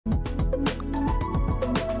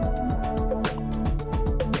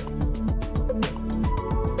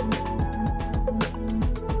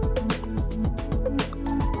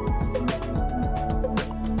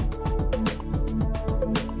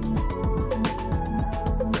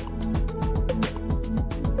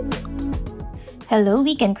Hello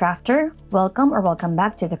Weekend Crafter! Welcome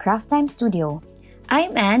back to the Craft Time Studio.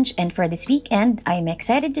 I'm Ange, and for this weekend, I'm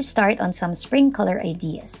excited to start on some spring color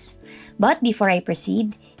ideas. But before I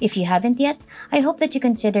proceed, if you haven't yet, I hope that you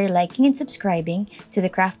consider liking and subscribing to the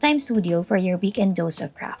Craft Time Studio for your weekend dose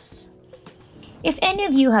of crafts. If any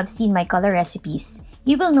of you have seen my color recipes,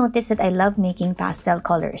 you will notice that I love making pastel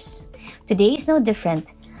colors. Today is no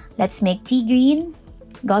different. Let's make tea green,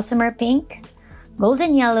 gossamer pink,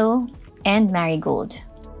 golden yellow, and marigold.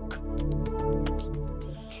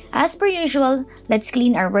 As per usual, let's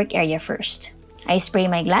clean our work area first. I spray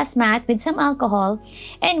my glass mat with some alcohol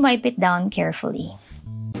and wipe it down carefully.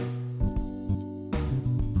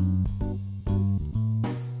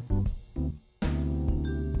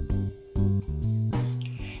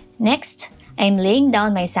 Next, I'm laying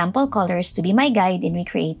down my sample colors to be my guide in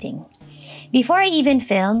recreating. Before I even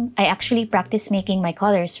film, I actually practice making my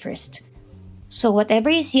colors first. So whatever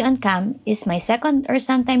you see on cam is my second or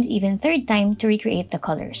sometimes even third time to recreate the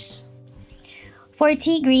colors. For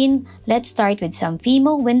tea green, let's start with some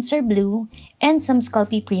Fimo Windsor Blue and some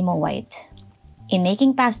Sculpey Primo White. In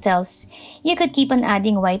making pastels, you could keep on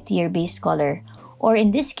adding white to your base color, or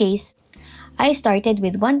in this case, I started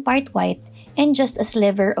with 1 part white and just a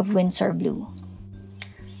sliver of Windsor Blue.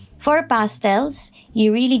 For pastels,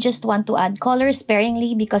 you really just want to add color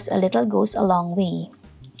sparingly because a little goes a long way.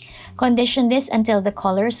 Condition this until the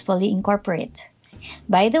colors fully incorporate.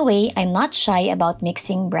 By the way, I'm not shy about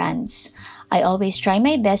mixing brands. I always try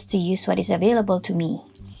my best to use what is available to me.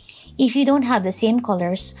 If you don't have the same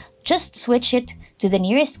colors, just switch it to the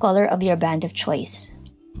nearest color of your brand of choice.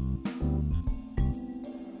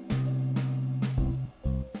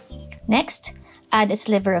 Next, add a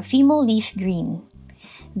sliver of Fimo Leaf Green.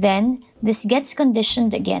 Then, this gets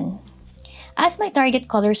conditioned again. As my target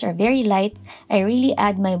colors are very light, I really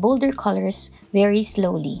add my bolder colors very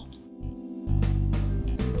slowly.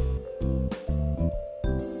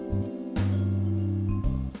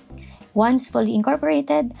 Once fully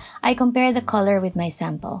incorporated, I compare the color with my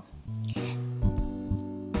sample.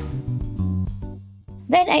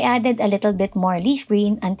 Then I added a little bit more leaf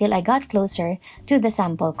green until I got closer to the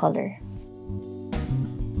sample color.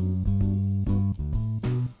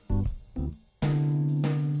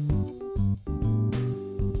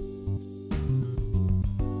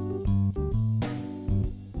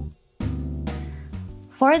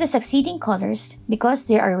 For the succeeding colors, because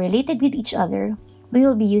they are related with each other, we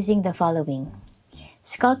will be using the following: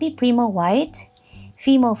 Sculpey Primo White,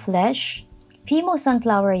 Fimo Flesh, Fimo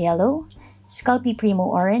Sunflower Yellow, Sculpey Primo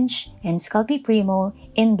Orange, and Sculpey Primo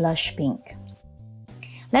in Blush Pink.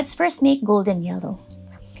 Let's first make golden yellow.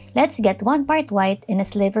 Let's get 1 part white and a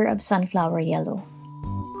sliver of sunflower yellow.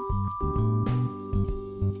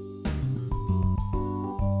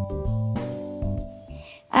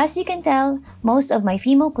 As you can tell, most of my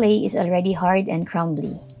Fimo clay is already hard and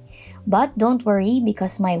crumbly. But don't worry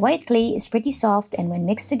because my white clay is pretty soft and when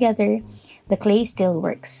mixed together, the clay still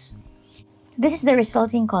works. This is the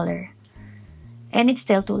resulting color, and it's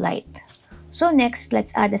still too light. So next,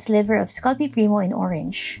 let's add a sliver of Sculpey Primo in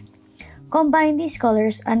orange. Combine these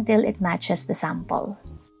colors until it matches the sample.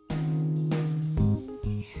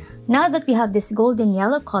 Now that we have this golden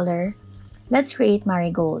yellow color, let's create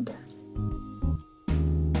marigold.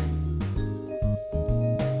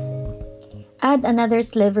 Add another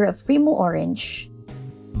sliver of Primo Orange.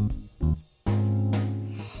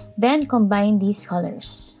 Then combine these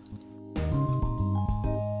colors.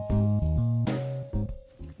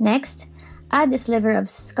 Next, add a sliver of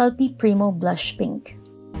Sculpey Primo Blush Pink.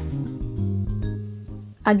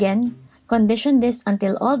 Again, condition this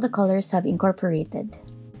until all the colors have incorporated.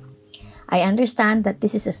 I understand that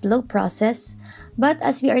this is a slow process, but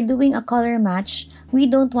as we are doing a color match, we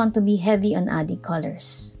don't want to be heavy on adding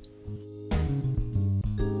colors.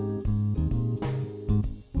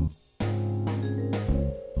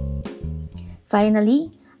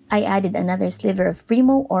 Finally, I added another sliver of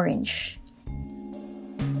Primo Orange.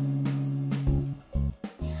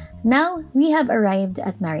 Now, we have arrived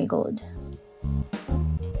at marigold.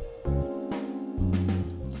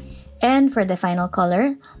 And for the final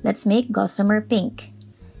color, let's make gossamer pink.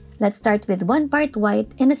 Let's start with 1 part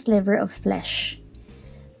white and a sliver of flesh.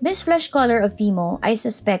 This flesh color of Fimo, I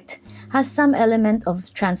suspect, has some element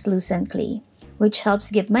of translucent clay, which helps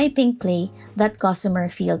give my pink clay that gossamer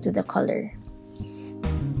feel to the color.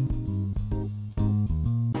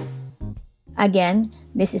 Again,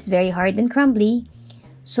 this is very hard and crumbly,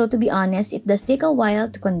 so to be honest, it does take a while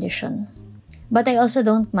to condition. But I also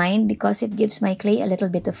don't mind because it gives my clay a little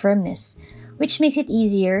bit of firmness, which makes it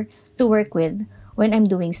easier to work with when I'm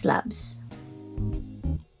doing slabs.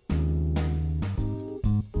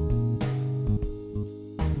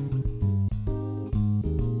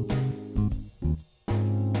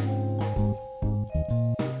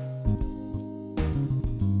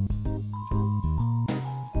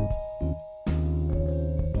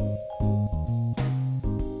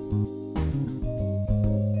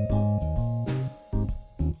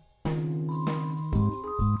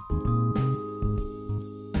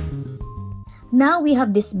 Now we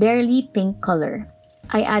have this barely pink color.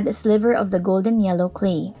 I add a sliver of the golden yellow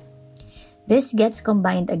clay. This gets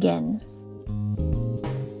combined again.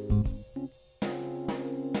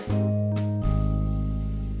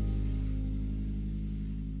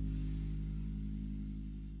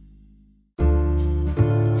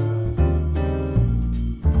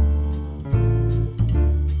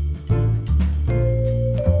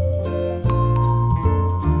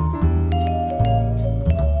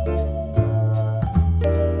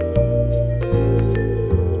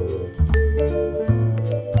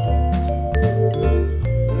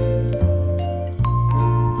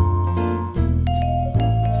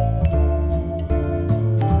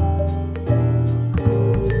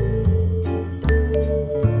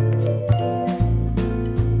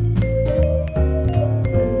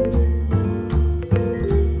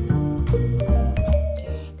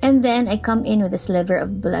 And then I come in with a sliver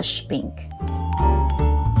of blush pink.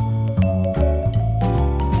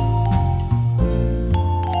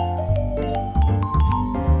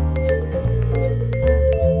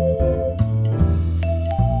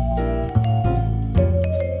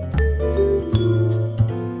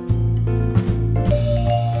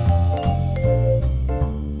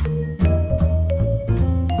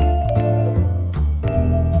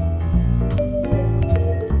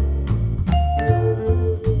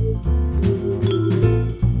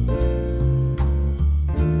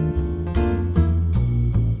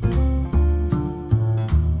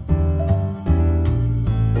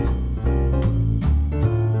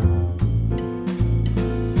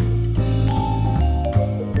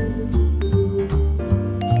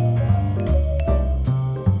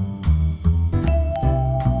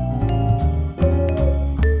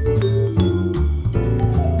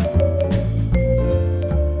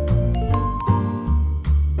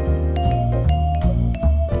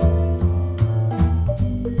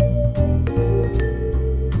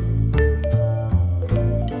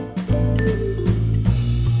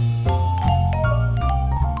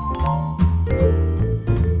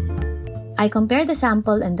 I compare the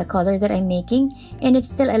sample and the color that I'm making, and it's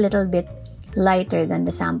still a little bit lighter than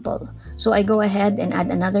the sample. So I go ahead and add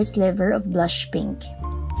another sliver of blush pink.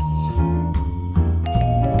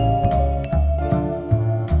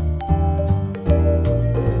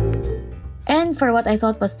 And for what I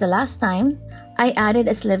thought was the last time, I added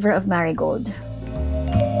a sliver of marigold.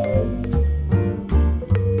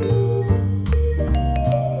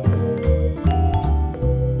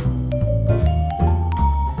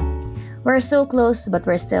 We're so close, but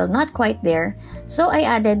we're still not quite there, so I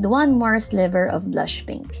added one more sliver of blush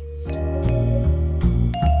pink.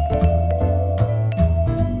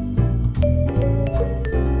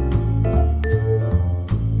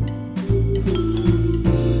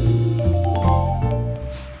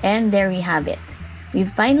 And there we have it.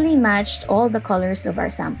 We've finally matched all the colors of our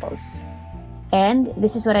samples. And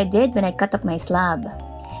this is what I did when I cut up my slab.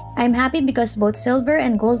 I'm happy because both silver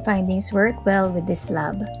and gold findings work well with this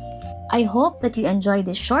slab. I hope that you enjoyed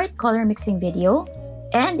this short color mixing video.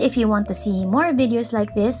 And if you want to see more videos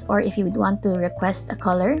like this, or if you would want to request a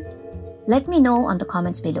color, let me know on the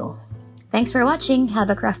comments below. Thanks for watching. Have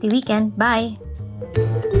a crafty weekend. Bye!